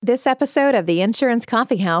This episode of the Insurance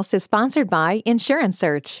Coffee House is sponsored by Insurance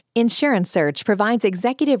Search. Insurance Search provides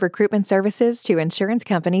executive recruitment services to insurance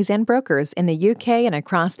companies and brokers in the UK and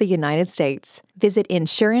across the United States. Visit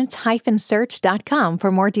insurance-search.com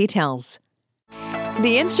for more details.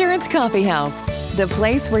 The Insurance Coffee House, the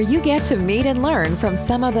place where you get to meet and learn from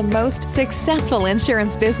some of the most successful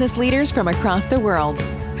insurance business leaders from across the world.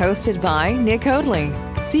 Hosted by Nick Hoadley,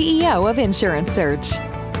 CEO of Insurance Search.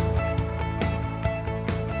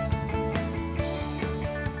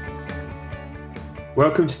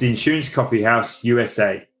 Welcome to the Insurance Coffee House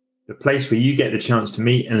USA, the place where you get the chance to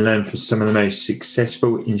meet and learn from some of the most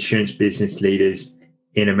successful insurance business leaders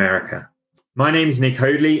in America. My name is Nick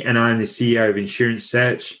Hoadley and I am the CEO of Insurance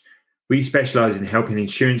Search. We specialize in helping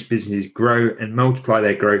insurance businesses grow and multiply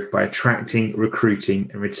their growth by attracting, recruiting,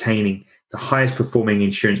 and retaining the highest performing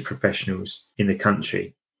insurance professionals in the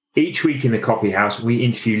country. Each week in the Coffee House, we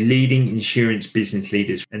interview leading insurance business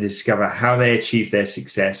leaders and discover how they achieve their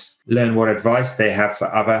success, learn what advice they have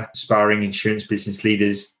for other aspiring insurance business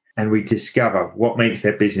leaders, and we discover what makes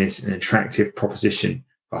their business an attractive proposition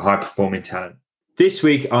for high-performing talent. This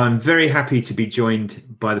week, I'm very happy to be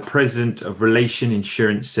joined by the President of Relation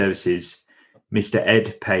Insurance Services, Mr.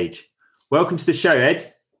 Ed Page. Welcome to the show,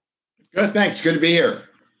 Ed. Good, thanks. Good to be here.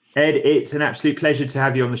 Ed, it's an absolute pleasure to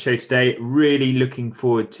have you on the show today. Really looking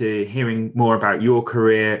forward to hearing more about your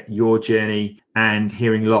career, your journey, and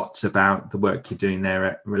hearing lots about the work you're doing there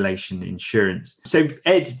at Relation Insurance. So,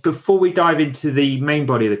 Ed, before we dive into the main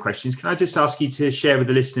body of the questions, can I just ask you to share with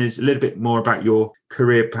the listeners a little bit more about your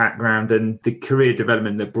career background and the career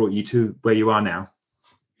development that brought you to where you are now?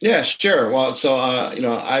 Yeah, sure. Well, so,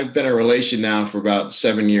 I've been in a relation now for about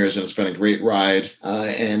 7 years, and it's been a great ride.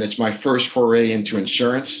 And it's my first foray into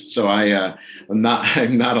insurance. So I'm not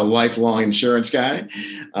a lifelong insurance guy,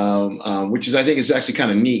 which is, I think, is actually kind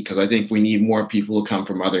of neat because I think we need more people who come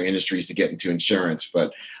from other industries to get into insurance.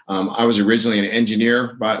 But I was originally an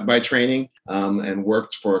engineer by training and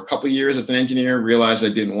worked for a couple of years as an engineer, realized I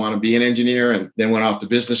didn't want to be an engineer, and then went off to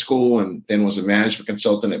business school and then was a management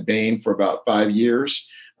consultant at Bain for about 5 years.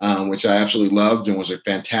 Which I absolutely loved and was a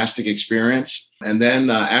fantastic experience. And then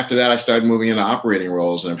after that, I started moving into operating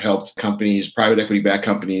roles and have helped companies, private equity-backed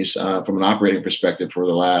companies from an operating perspective for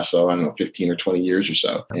the last, 15 or 20 years or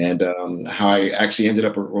so. And how I actually ended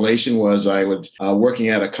up at Relation was I was working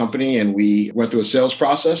at a company and we went through a sales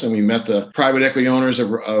process and we met the private equity owners of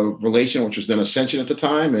Relation, which was then Ascension at the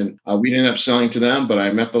time. And we didn't end up selling to them, but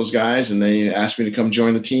I met those guys and they asked me to come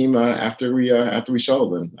join the team after we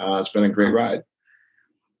sold. And it's been a great ride.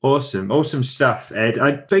 Awesome stuff, Ed.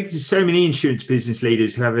 I spoke to so many insurance business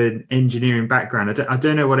leaders who have an engineering background. I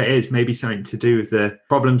don't know what it is, maybe something to do with the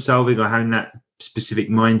problem solving or having that specific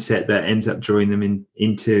mindset that ends up drawing them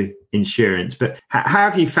into insurance. But how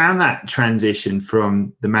have you found that transition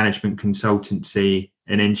from the management consultancy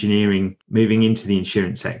and engineering moving into the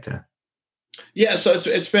insurance sector? Yeah, so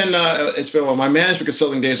it's been well, my management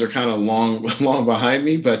consulting days are kind of long behind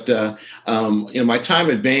me, but my time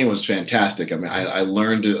at Bain was fantastic. I mean, I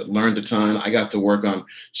learned a ton. I got to work on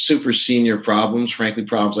super senior problems, frankly,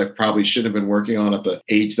 problems I probably should have been working on at the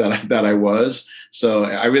age that I was. So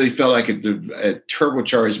I really felt like it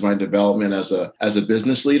turbocharged my development as a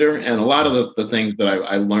business leader. And a lot of the things that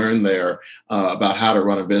I learned there about how to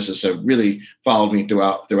run a business have really followed me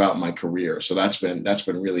throughout my career. So that's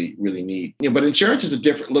been really, really neat. But insurance is a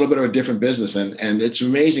little bit of a different business. And it's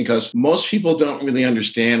amazing because most people don't really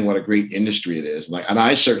understand what a great industry it is. And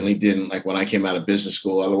I certainly didn't when I came out of business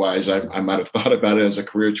school. Otherwise, I might have thought about it as a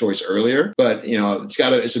career choice earlier. But,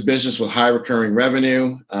 it's a business with high recurring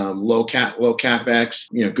revenue, low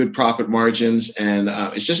CapEx, good profit margins. And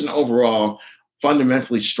it's just an overall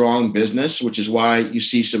fundamentally strong business, which is why you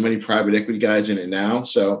see so many private equity guys in it now.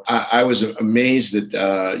 So I was amazed that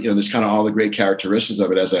there's kind of all the great characteristics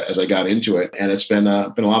of it as I got into it, and it's been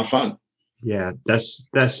a lot of fun. Yeah, that's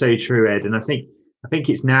so true, Ed. And I think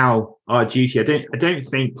it's now our duty. I don't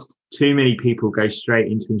think too many people go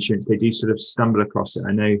straight into insurance. They do sort of stumble across it.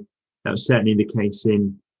 I know that was certainly the case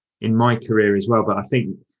in my career as well. But I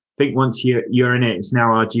think once you're in it, it's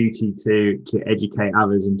now our duty to educate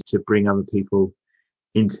others and to bring other people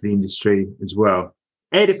into the industry as well.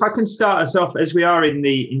 Ed, if I can start us off, as we are in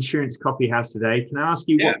the Insurance Coffee House today, can I ask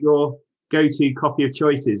you what your go-to coffee of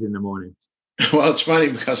choice is in the morning? Well, it's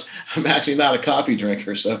funny because I'm actually not a coffee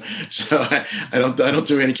drinker, so I don't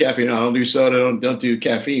do any caffeine. I don't do soda. Don't do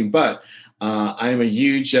caffeine, but I'm a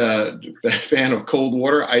huge fan of cold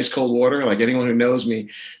water, ice cold water. Like anyone who knows me,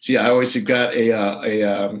 see, I always have got a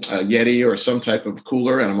Yeti or some type of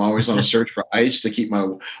cooler, and I'm always on a search for ice to keep my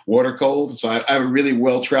water cold. So I have a really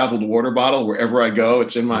well-traveled water bottle wherever I go.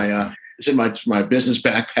 It's in my my business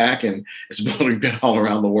backpack, and it's able to get all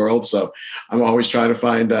around the world. So I'm always trying to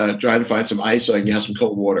find some ice so I can have some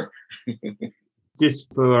cold water.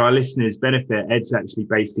 Just for our listeners' benefit, Ed's actually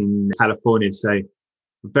based in California, so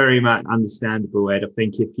very much understandable, Ed. I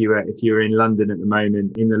think if you're in London at the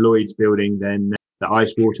moment in the Lloyd's building, then the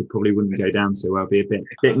ice water probably wouldn't go down so well. Be a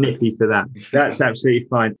bit nippy for that. That's absolutely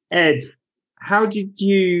fine. Ed, how did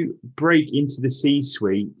you break into the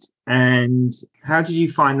C-suite, and how did you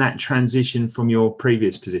find that transition from your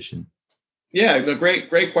previous position? Yeah,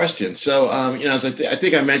 great question. So, as I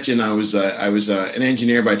think I mentioned, I was an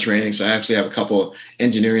engineer by training. So I actually have a couple of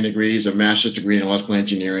engineering degrees, a master's degree in electrical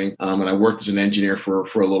engineering, and I worked as an engineer for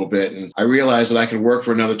a little bit. And I realized that I could work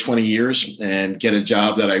for another 20 years and get a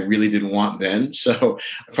job that I really didn't want then. So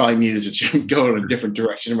I probably needed to go in a different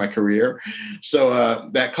direction in my career. So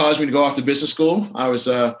that caused me to go off to business school. I was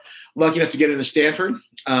lucky enough to get into Stanford,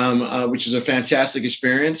 which is a fantastic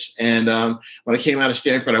experience. And when I came out of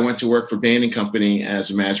Stanford, I went to work for Bain & Company as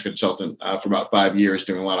a management consultant for about 5 years,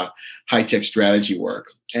 doing a lot of high-tech strategy work.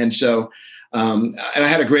 And so, and I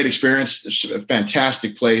had a great experience. It's a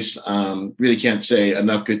fantastic place. Really can't say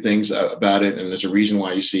enough good things about it. And there's a reason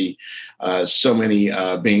why you see so many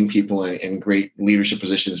Bain people in great leadership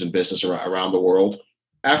positions in business around the world.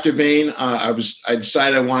 After Bain, I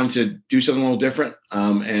decided I wanted to do something a little different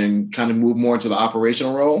and kind of move more into the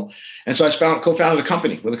operational role. And so I co-founded a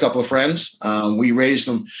company with a couple of friends. We raised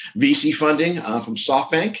some VC funding from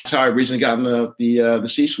SoftBank. That's how I originally got in the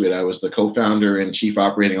C-suite. I was the co-founder and chief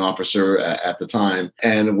operating officer at the time,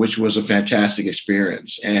 and which was a fantastic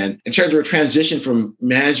experience. And in terms of a transition from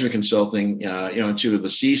management consulting, into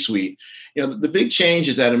the C-suite, the big change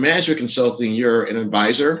is that in management consulting, you're an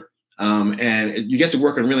advisor. And you get to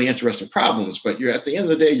work on really interesting problems, but you're at the end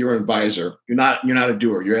of the day, you're an advisor. You're not a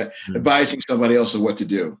doer. You're advising somebody else of what to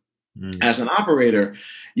do. As an operator,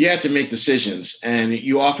 you have to make decisions, and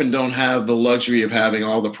you often don't have the luxury of having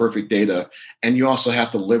all the perfect data, and you also have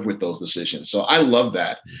to live with those decisions. So I love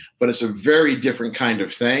that, but it's a very different kind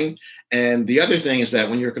of thing. And the other thing is that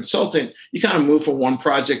when you're a consultant, you kind of move from one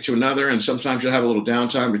project to another, and sometimes you'll have a little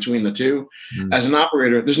downtime between the two. As an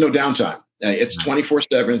operator, there's no downtime. It's 24/7,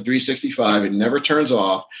 365. It never turns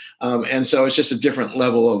off. And so it's just a different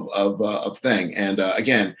level of thing. And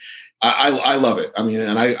again, I love it. I mean,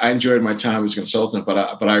 and I enjoyed my time as a consultant,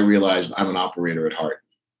 but I realized I'm an operator at heart.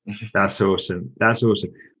 That's awesome. That's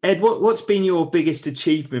awesome. Ed, what's been your biggest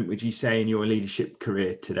achievement, would you say, in your leadership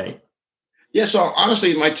career today? Yeah, so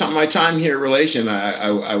honestly, my time here at Relation,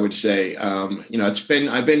 I would say,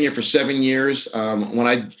 I've been here for 7 years. When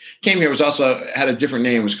I came here, had a different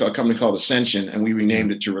name. It was a company called Ascension, and we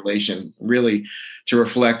renamed it to Relation, really to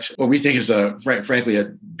reflect what we think is frankly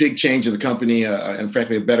a big change in the company, and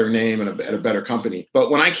frankly a better name and a better company.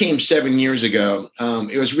 But when I came 7 years ago,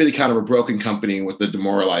 it was really kind of a broken company with a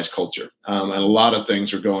demoralized culture, and a lot of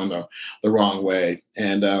things were going the wrong way.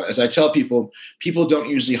 And as I tell people don't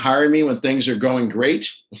usually hire me when things are going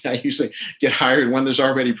great. I usually get hired when there's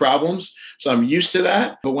already problems. So I'm used to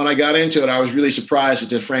that. But when I got into it, I was really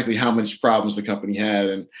surprised at frankly how many problems the company had.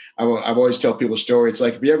 And I've always tell people a story. It's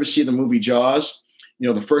like, if you ever see the movie Jaws,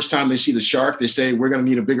 the first time they see the shark, they say, we're going to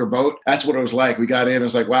need a bigger boat. That's what it was like. We got in, it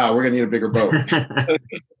was like, wow, we're going to need a bigger boat.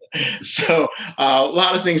 So a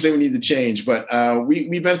lot of things that we need to change, but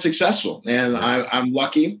we've been successful, and I'm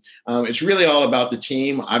lucky. It's really all about the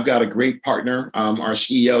team. I've got a great partner. Our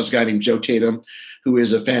CEO is a guy named Joe Tatum, who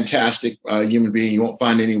is a fantastic human being. You won't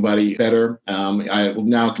find anybody better. I will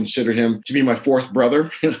now consider him to be my fourth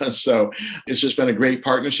brother. So it's just been a great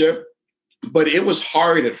partnership. But it was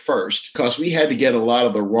hard at first because we had to get a lot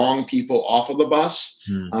of the wrong people off of the bus.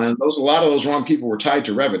 And a lot of those wrong people were tied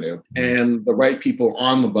to revenue, and the right people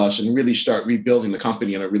on the bus, and really start rebuilding the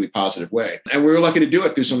company in a really positive way. And we were lucky to do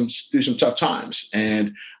it through some tough times.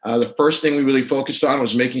 And the first thing we really focused on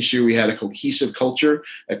was making sure we had a cohesive culture,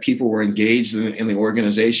 that people were engaged in the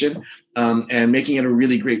organization, and making it a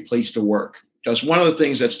really great place to work. Because one of the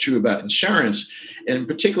things that's true about insurance, and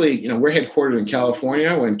particularly, we're headquartered in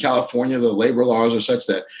California. When in California, the labor laws are such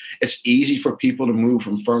that it's easy for people to move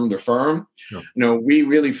from firm to firm. Sure. We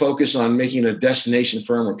really focus on making it a destination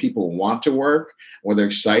firm where people want to work, where they're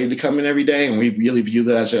excited to come in every day. And we really view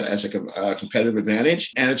that as a competitive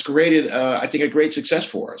advantage. And it's created, I think, a great success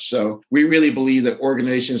for us. So we really believe that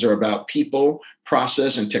organizations are about people,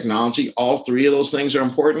 process, and technology. All three of those things are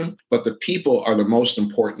important, but the people are the most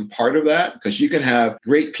important part of that, because you can have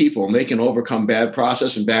great people and they can overcome bad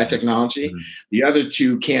process and bad technology. Mm-hmm. The other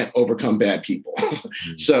two can't overcome bad people.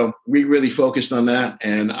 Mm-hmm. So we really focused on that.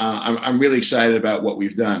 And I'm really excited about what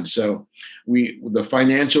we've done. So the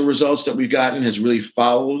financial results that we've gotten has really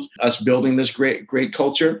followed us building this great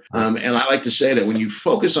culture. And I like to say that when you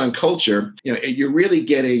focus on culture, you're really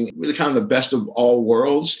getting really kind of the best of all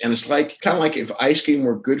worlds. And it's like kind of like if ice cream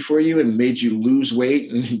were good for you and made you lose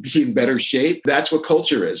weight and be in better shape. That's what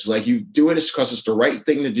culture is. Like you do it because it's the right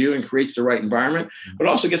thing to do and creates the right environment, but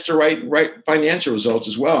also gets the right financial results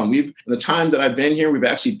as well. And in the time that I've been here, we've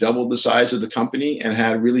actually doubled the size of the company and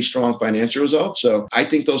had really strong financial results. So I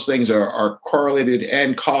think those things are correlated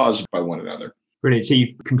and caused by one another. Brilliant. So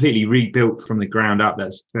you've completely rebuilt from the ground up.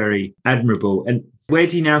 That's very admirable. And where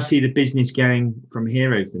do you now see the business going from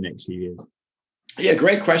here over the next few years? Yeah,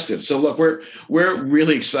 great question. So look, we're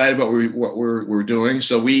really excited about what we're doing.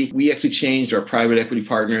 So we actually changed our private equity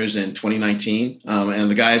partners in 2019,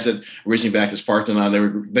 and the guys that originally backed us, Parked and I,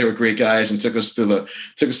 they were great guys and took us through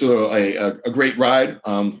a great ride,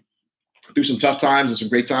 through some tough times and some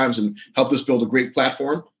great times, and helped us build a great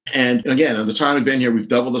platform. And again, at the time we've been here, we've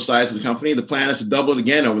doubled the size of the company. The plan is to double it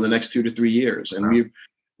again over the next 2 to 3 years, and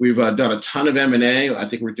We've done a ton of M&A. I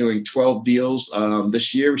think we're doing 12 deals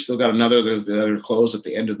this year. We still got another that are closed at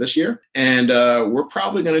the end of this year. And we're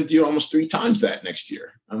probably going to do almost 3 times that next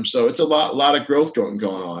year. So it's a lot of growth going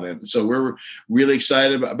on. And so we're really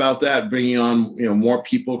excited about that, bringing on more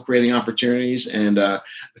people, creating opportunities. And the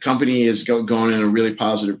company is going in a really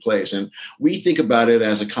positive place. And we think about it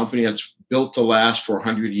as a company that's built to last for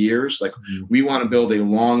 100 years. Like we want to build a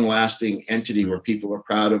long-lasting entity where people are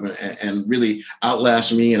proud of and really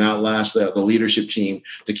outlast me and outlast the leadership team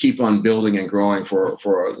to keep on building and growing for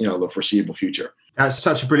the foreseeable future. That's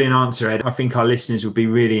such a brilliant answer, Ed. I think our listeners will be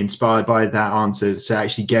really inspired by that answer. So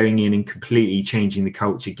actually going in and completely changing the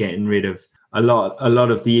culture, getting rid of a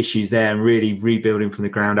lot of the issues there and really rebuilding from the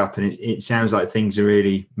ground up. And it sounds like things are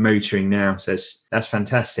really motoring now. So that's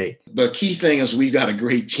fantastic. The key thing is we've got a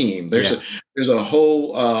great team. There's a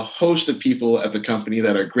whole host of people at the company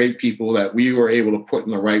that are great people that we were able to put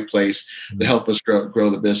in the right place to help us grow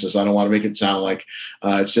the business. I don't want to make it sound like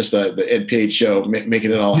it's just the Ed Page show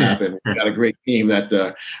making it all happen. We've got a great team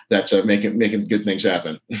that's making good things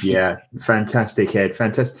happen. Yeah, fantastic, Ed.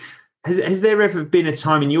 Fantastic. Has there ever been a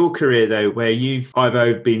time in your career, though, where you've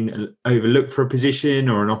either been overlooked for a position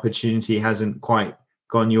or an opportunity hasn't quite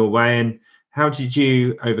gone your way? And how did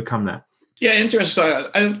you overcome that? Yeah, interesting.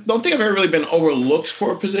 I don't think I've ever really been overlooked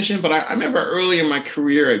for a position, but I remember early in my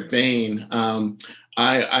career at Bain,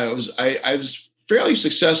 I was fairly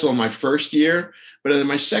successful in my first year. But in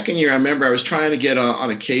my second year, I remember I was trying to get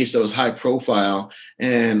on a case that was high profile,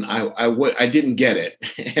 and I didn't get it.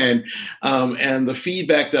 And the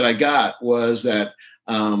feedback that I got was that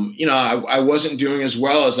I wasn't doing as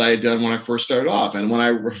well as I had done when I first started off. And when I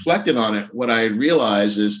reflected on it, what I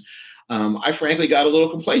realized is I frankly got a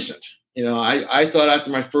little complacent. I thought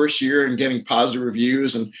after my first year and getting positive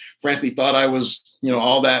reviews and frankly thought I was,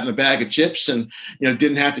 all that in a bag of chips and,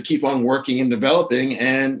 didn't have to keep on working and developing.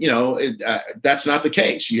 And, that's not the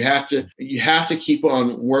case. You have to keep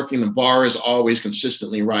on working. The bar is always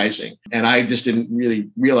consistently rising. And I just didn't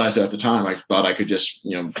really realize that at the time. I thought I could just,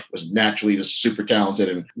 was naturally just super talented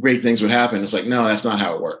and great things would happen. It's like, no, that's not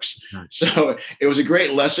how it works. Right. So it was a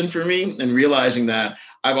great lesson for me in realizing that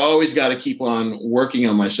I've always got to keep on working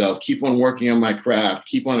on myself, keep on working on my craft,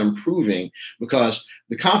 keep on improving, because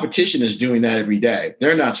the competition is doing that every day.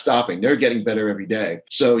 They're not stopping. They're getting better every day.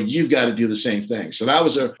 So you've got to do the same thing. So that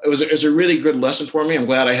was a really good lesson for me. I'm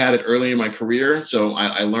glad I had it early in my career. So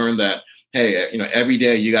I learned that, hey, every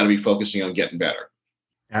day you got to be focusing on getting better.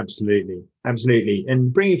 Absolutely. Absolutely.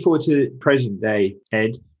 And bringing forward to present day,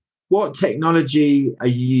 Ed, what technology are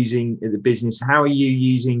you using in the business? How are you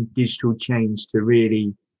using digital change to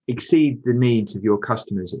really exceed the needs of your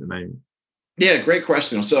customers at the moment? Yeah, great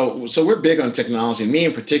question. So we're big on technology. And me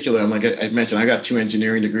in particular, like I mentioned, I got 2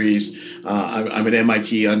 engineering degrees. I'm an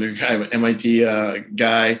MIT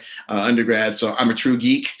guy, undergrad. So I'm a true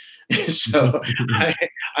geek. So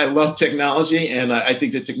I love technology, and I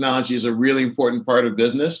think that technology is a really important part of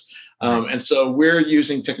business. And so we're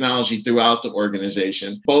using technology throughout the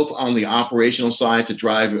organization, both on the operational side to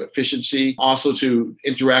drive efficiency, also to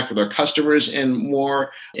interact with our customers in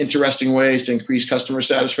more interesting ways to increase customer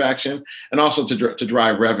satisfaction, and also to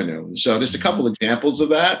drive revenue. So just a couple examples of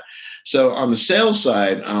that. So on the sales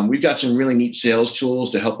side, we've got some really neat sales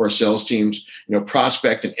tools to help our sales teams,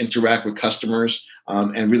 prospect and interact with customers,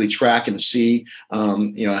 and really track and see,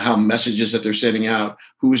 how messages that they're sending out,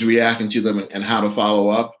 who's reacting to them, and how to follow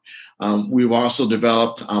up. We've also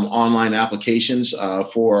developed online applications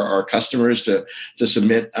for our customers to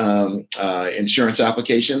submit insurance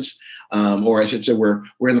applications. or I should say we're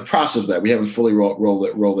in the process of that. We haven't fully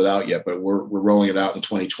rolled it out yet, but we're rolling it out in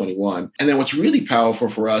 2021. And then what's really powerful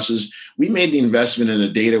for us is we made the investment in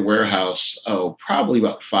a data warehouse, probably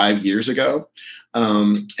about 5 years ago.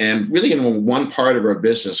 And really in one part of our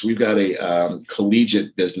business, we've got a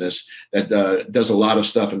collegiate business that does a lot of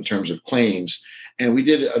stuff in terms of claims. And we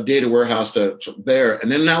did a data warehouse there.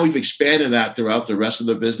 And then now we've expanded that throughout the rest of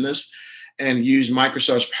the business and use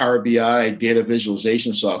Microsoft's Power BI data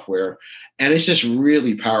visualization software. And it's just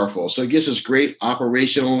really powerful. So it gives us great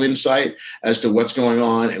operational insight as to what's going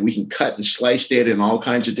on, and we can cut and slice data in all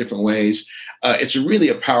kinds of different ways. It's really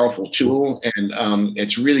a powerful tool, and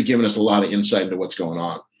it's really given us a lot of insight into what's going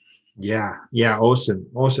on. Yeah, awesome.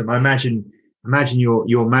 I imagine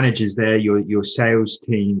your managers there, your sales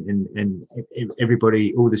team, and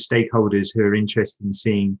everybody, all the stakeholders who are interested in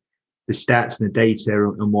seeing the stats and the data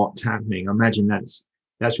and what's happening. I imagine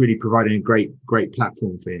that's really providing a great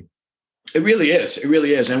platform for you. It really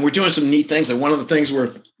is. And we're doing some neat things. And one of the things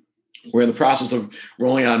we're in the process of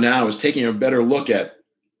rolling out now is taking a better look at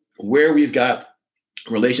where we've got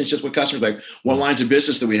relationships with customers, like what lines of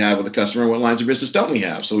business do we have with the customer, what lines of business don't we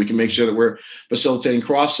have, so we can make sure that we're facilitating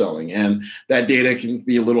cross-selling. And that data can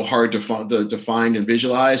be a little hard to find and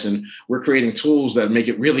visualize, and we're creating tools that make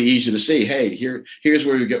it really easy to see, hey, here's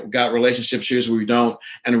where we got relationships, here's where we don't,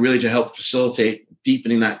 and really to help facilitate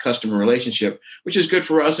deepening that customer relationship, which is good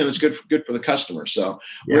for us and it's good for the customer. So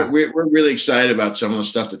yeah. we're really excited about some of the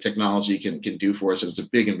stuff that technology can do for us, and it's a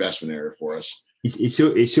big investment area for us.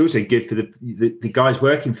 It's also good for the guys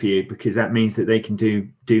working for you, because that means that they can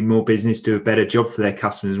do more business, do a better job for their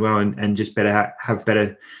customers as well, and just better have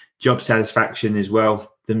better job satisfaction as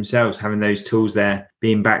well themselves, having those tools there,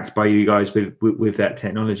 being backed by you guys with that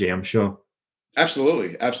technology, I'm sure.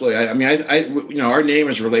 Absolutely. I mean, our name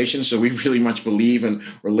is Relations, so we really much believe in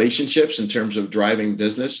relationships in terms of driving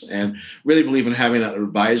business, and really believe in having that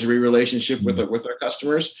advisory relationship with our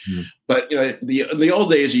customers. Mm. But the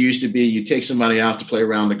old days, it used to be you take somebody out to play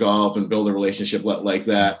around the golf and build a relationship like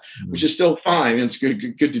that, which is still fine. And it's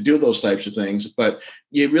good to do those types of things, but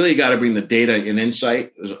you really got to bring the data and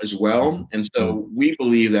insight as well. And so we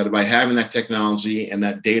believe that by having that technology and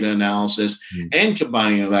that data analysis and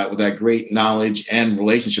combining that with that great knowledge and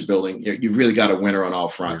relationship building, you've really got a winner on all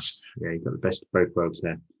fronts. Yeah, you've got the best of both worlds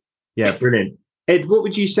there. Yeah, brilliant. Ed, what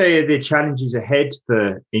would you say are the challenges ahead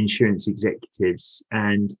for insurance executives,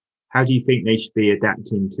 and how do you think they should be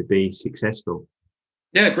adapting to be successful?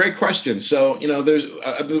 Yeah, great question. So, there's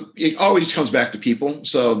it always comes back to people.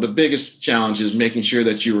 So the biggest challenge is making sure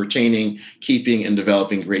that you're retaining, keeping, and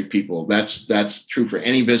developing great people. That's true for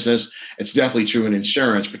any business. It's definitely true in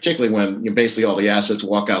insurance, particularly when basically all the assets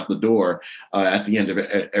walk out the door at the end of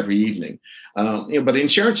every evening. But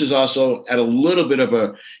insurance is also at a little bit of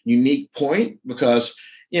a unique point, because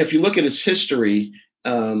if you look at its history,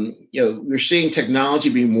 we're seeing technology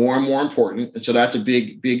be more and more important, and so that's a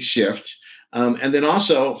big shift. And then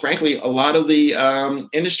also, frankly, a lot of the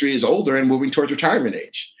industry is older and moving towards retirement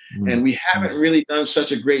age. And we haven't really done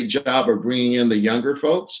such a great job of bringing in the younger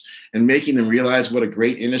folks and making them realize what a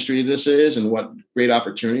great industry this is and what great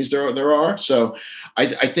opportunities there are. So I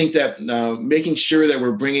think that making sure that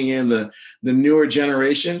we're bringing in the newer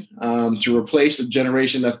generation to replace the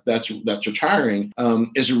generation that's retiring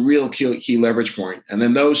is a real key leverage point. And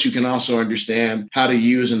then those who can also understand how to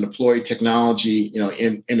use and deploy technology,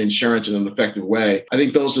 in insurance in an effective way. I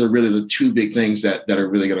think those are really the two big things that are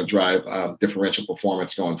really going to drive differential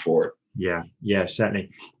performance going forward. Yeah, certainly.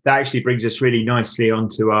 That actually brings us really nicely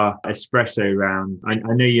onto our espresso round. I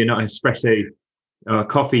know you're not an espresso or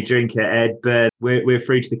coffee drinker, Ed, but we're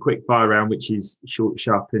through to the quick fire round, which is short,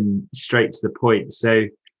 sharp, and straight to the point. So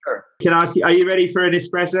sure. Can I ask you, are you ready for an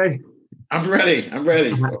espresso? I'm ready.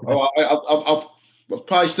 I'll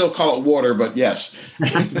probably still call it water, but yes.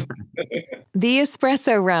 The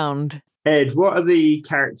espresso round. Ed, what are the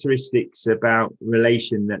characteristics about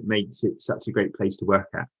Relation that makes it such a great place to work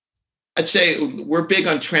at? I'd say we're big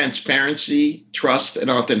on transparency, trust,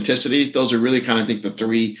 and authenticity. Those are really I think the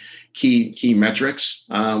three key metrics.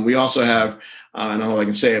 We also have, I don't know if I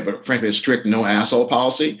can say it, but frankly, a strict no asshole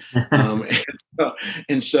policy.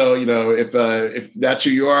 And so, if that's who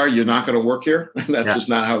you are, you're not going to work here. That's just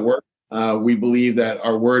not how it works. We believe that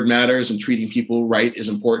our word matters and treating people right is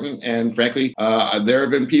important. And frankly, there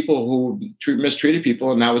have been people who mistreated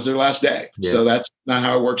people, and that was their last day. Yeah. So that's not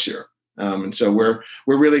how it works here. And so we're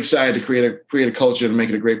really excited to create a culture to make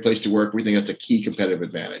it a great place to work. We think that's a key competitive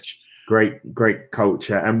advantage. Great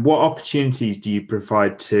culture. And what opportunities do you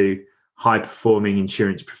provide to high-performing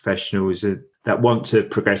insurance professionals that want to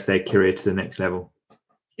progress their career to the next level?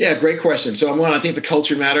 Yeah, great question. So, I think the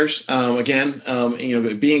culture matters.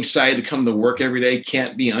 Being excited to come to work every day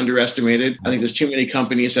can't be underestimated. I think there's too many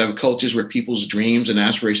companies that have cultures where people's dreams and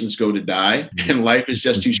aspirations go to die, and life is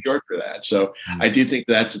just too short for that. So, I do think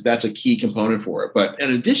that's a key component for it. But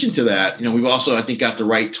in addition to that, we've also, I think, got the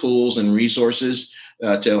right tools and resources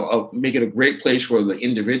to make it a great place for the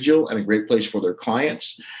individual and a great place for their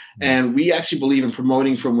clients. And we actually believe in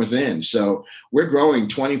promoting from within. So, we're growing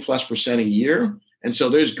 20+% a year. And so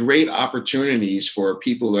there's great opportunities for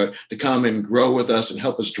people to come and grow with us and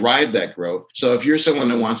help us drive that growth. So if you're someone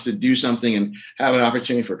that wants to do something and have an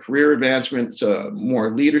opportunity for career advancement,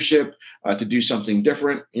 more leadership, to do something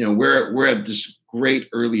different, we're at this great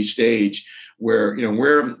early stage where,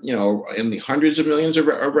 we're, in the hundreds of millions of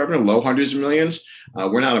revenue, low hundreds of millions.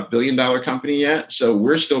 We're not $1 billion company yet, so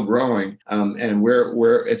we're still growing, and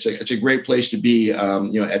it's a great place to be,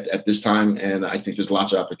 at this time, and I think there's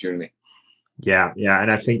lots of opportunity. Yeah.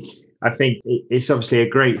 And I think it's obviously a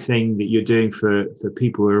great thing that you're doing for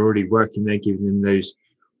people who are already working there, giving them those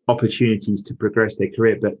opportunities to progress their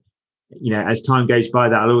career. But as time goes by,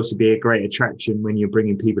 that'll also be a great attraction when you're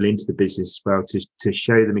bringing people into the business as well, to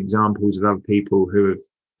show them examples of other people who have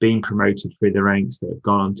been promoted through the ranks, that have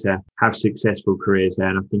gone on to have successful careers there.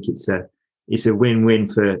 And I think it's a win-win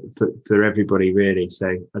for everybody, really. So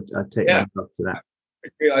I take that up to that.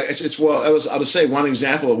 I would say one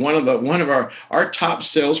example of one of our top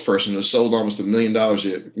salesperson who sold almost $1 million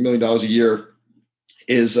a year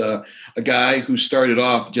is a guy who started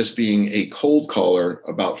off just being a cold caller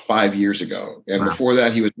about 5 years ago, and before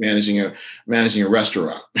that he was managing a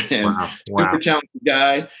restaurant. And super talented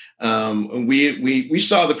guy. We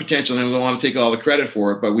saw the potential, and we don't want to take all the credit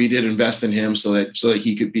for it, but we did invest in him so that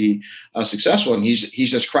he could be successful, and he's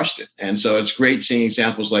just crushed it. And so it's great seeing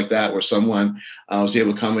examples like that where someone was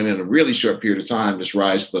able to come in a really short period of time, just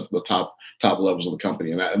rise to the top levels of the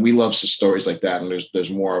company. And we love stories like that, and there's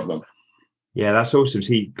more of them. Yeah, that's awesome.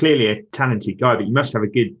 So he's clearly a talented guy, but you must have a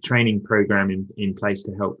good training program in place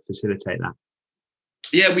to help facilitate that.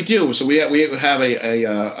 Yeah, we do. So we have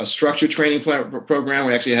a structured training program.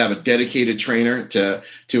 We actually have a dedicated trainer to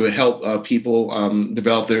help people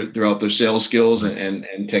develop their sales skills and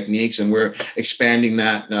techniques, and we're expanding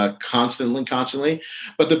that constantly.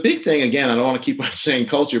 But the big thing, again, I don't want to keep on saying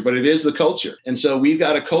culture, but it is the culture. And so we've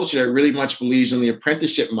got a culture that really much believes in the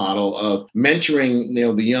apprenticeship model of mentoring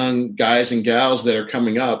the young guys and gals that are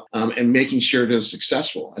coming up, and making sure they're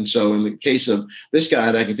successful. And so in the case of this guy,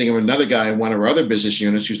 I can think of another guy in one of our other business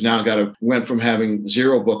units who's now went from having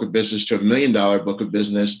zero book of business to $1 million book of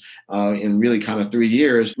business in really kind of 3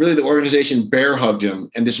 years. Really, the organization bear hugged him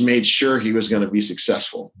and just made sure he was going to be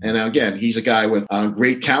successful. And again, he's a guy with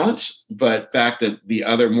great talents, but the fact that the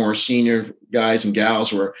other more senior guys and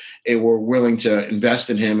gals were willing to invest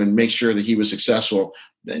in him and make sure that he was successful,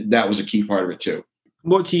 that was a key part of it too.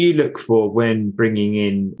 What do you look for when bringing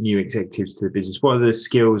in new executives to the business? What are the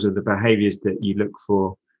skills or the behaviors that you look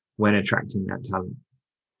for when attracting that talent?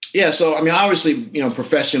 Yeah. So, obviously,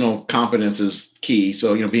 professional competence is key.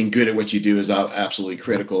 So, being good at what you do is absolutely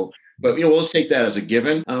critical. But, let's take that as a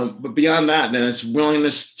given. But beyond that, then it's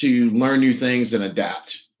willingness to learn new things and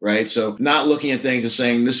adapt, right? So not looking at things and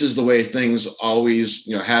saying, this is the way things always,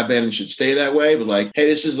 have been and should stay that way, but like, hey,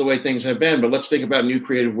 this is the way things have been, but let's think about new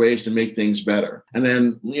creative ways to make things better. And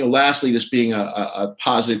then, lastly, just being a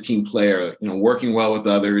positive team player, working well with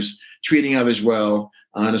others, treating others well.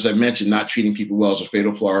 And as I mentioned, not treating people well is a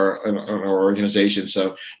fatal flaw in our organization.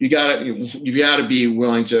 So you got to be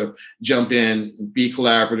willing to jump in, be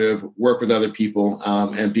collaborative, work with other people,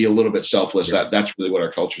 and be a little bit selfless. Yeah. That's really what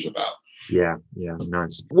our culture is about. Yeah,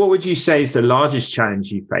 nice. What would you say is the largest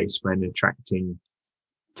challenge you face when attracting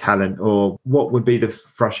talent, or what would be the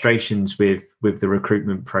frustrations with the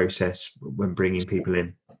recruitment process when bringing people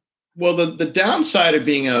in? Well, the downside of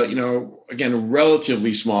being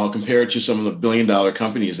relatively small compared to some of the billion-dollar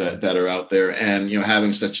companies that are out there, and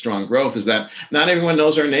having such strong growth, is that not everyone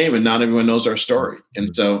knows our name and not everyone knows our story.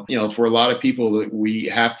 And so, for a lot of people, we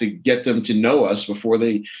have to get them to know us before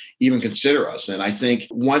they even consider us. And I think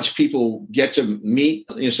once people get to meet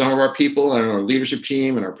some of our people and our leadership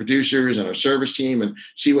team and our producers and our service team and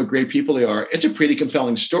see what great people they are, it's a pretty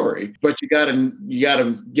compelling story. But you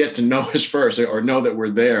gotta get to know us first, or know that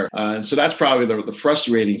we're there. And so that's probably the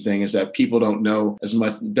frustrating thing, is that people don't know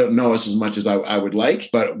us as much as I would like.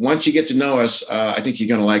 But once you get to know us, I think you're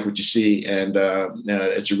going to like what you see, and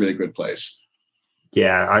it's a really good place.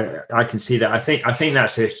 Yeah, I can see that. I think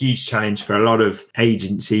that's a huge challenge for a lot of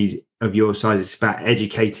agencies of your size. It's about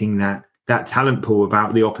educating that that talent pool,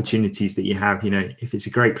 about the opportunities that you have. If it's a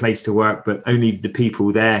great place to work, but only the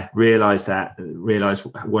people there realize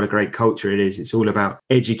what a great culture it is. It's all about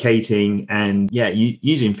educating and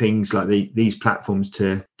using things like these platforms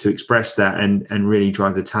to express that and really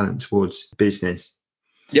drive the talent towards business.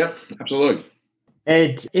 Yep, absolutely.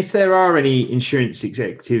 Ed, if there are any insurance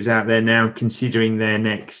executives out there now considering their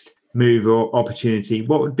next move or opportunity,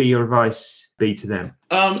 what would be your advice be to them?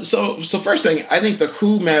 So first thing, I think the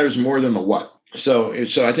who matters more than the what. So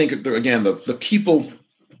I think, again, the people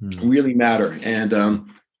really matter. And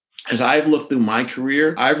as I've looked through my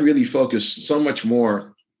career, I've really focused so much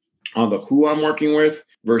more on the who I'm working with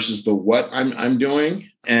versus the what I'm doing.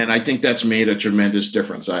 And I think that's made a tremendous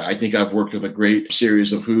difference. I think I've worked with a great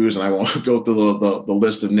series of who's, and I won't go through the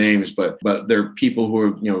list of names, but there are people who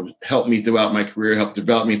have, helped me throughout my career, helped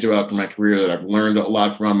develop me throughout my career that I've learned a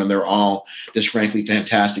lot from, and they're all just frankly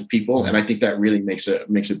fantastic people. And I think that really makes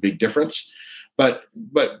a big difference. But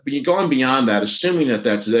going beyond that, assuming that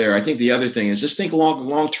that's there, I think the other thing is just think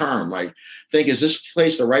long term. Like, think, is this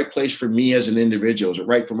place the right place for me as an individual? Is it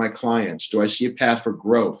right for my clients? Do I see a path for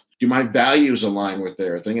growth? Do my values align with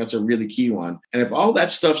there? I think that's a really key one. And if all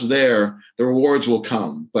that stuff's there, the rewards will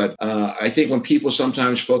come. But I think when people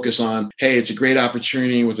sometimes focus on, hey, it's a great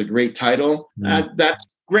opportunity with a great title, that's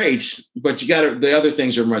great. But the other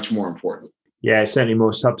things are much more important. Yeah, certainly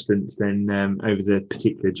more substance than over the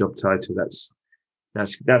particular job title.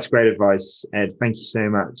 That's great advice, Ed. Thank you so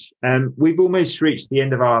much. We've almost reached the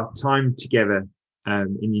end of our time together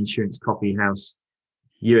in the Insurance Coffee House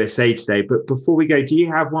USA today. But before we go, do you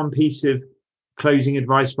have one piece of closing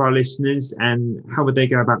advice for our listeners, and how would they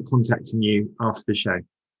go about contacting you after the show?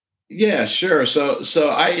 Yeah, sure. So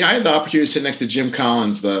I had the opportunity to sit next to Jim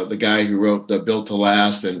Collins, the guy who wrote Built to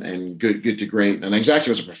Last and Good to Great. And he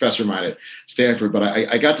actually was a professor of mine at Stanford, but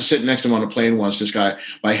I got to sit next to him on a plane once, this guy,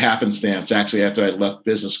 by happenstance, actually, after I left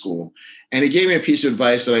business school. And he gave me a piece of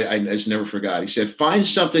advice that I just never forgot. He said, find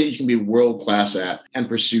something you can be world-class at and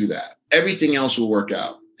pursue that. Everything else will work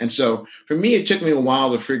out. And so for me, it took me a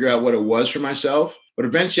while to figure out what it was for myself. But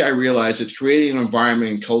eventually I realized it's creating an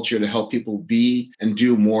environment and culture to help people be and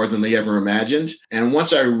do more than they ever imagined. And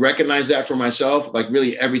once I recognized that for myself, like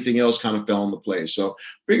really everything else kind of fell into place. So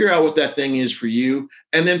figure out what that thing is for you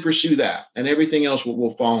and then pursue that, and everything else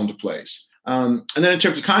will fall into place. And then in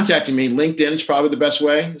terms of contacting me, LinkedIn is probably the best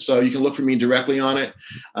way. So you can look for me directly on it.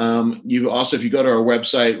 You also, if you go to our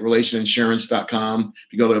website, relationinsurance.com,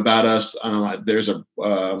 if you go to About Us, there's a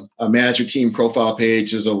management team profile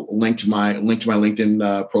page. There's a link to my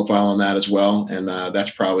LinkedIn profile on that as well. And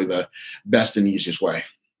that's probably the best and easiest way.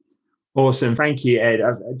 Awesome. Thank you, Ed.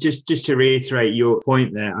 Just to reiterate your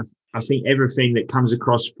point there, I think everything that comes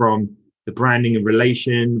across from the branding and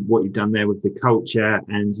relation, what you've done there with the culture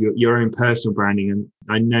and your own personal branding. And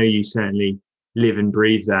I know you certainly live and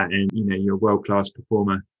breathe that, and you're a world-class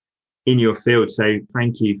performer in your field. So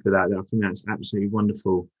thank you for that. I think that's absolutely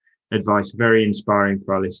wonderful advice, very inspiring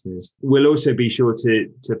for our listeners. We'll also be sure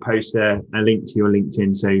to post a link to your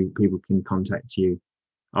LinkedIn so people can contact you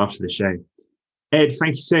after the show. Ed,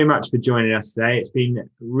 thank you so much for joining us today. It's been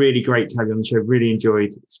really great to have you on the show. Really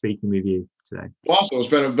enjoyed speaking with you today. Also, it's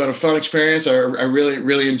been a fun experience. I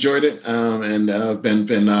really enjoyed it, and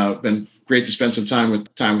been great to spend some time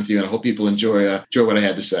with you. And I hope people enjoy what I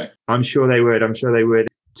had to say. I'm sure they would.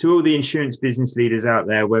 To all the insurance business leaders out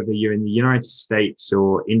there, whether you're in the United States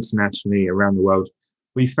or internationally around the world,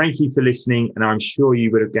 we thank you for listening, and I'm sure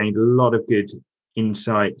you would have gained a lot of good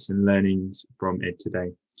insights and learnings from Ed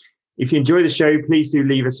today. If you enjoy the show, please do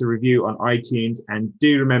leave us a review on iTunes, and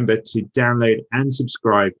do remember to download and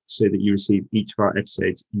subscribe so that you receive each of our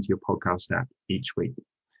episodes into your podcast app each week.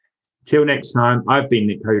 Till next time, I've been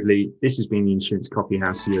Nick Hoadley. This has been the Insurance Coffee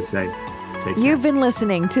House USA. Take care. You've been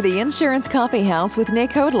listening to the Insurance Coffee House with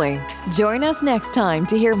Nick Hoadley. Join us next time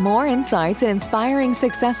to hear more insights and inspiring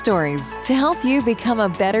success stories to help you become a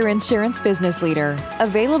better insurance business leader.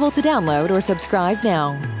 Available to download or subscribe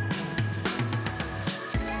now.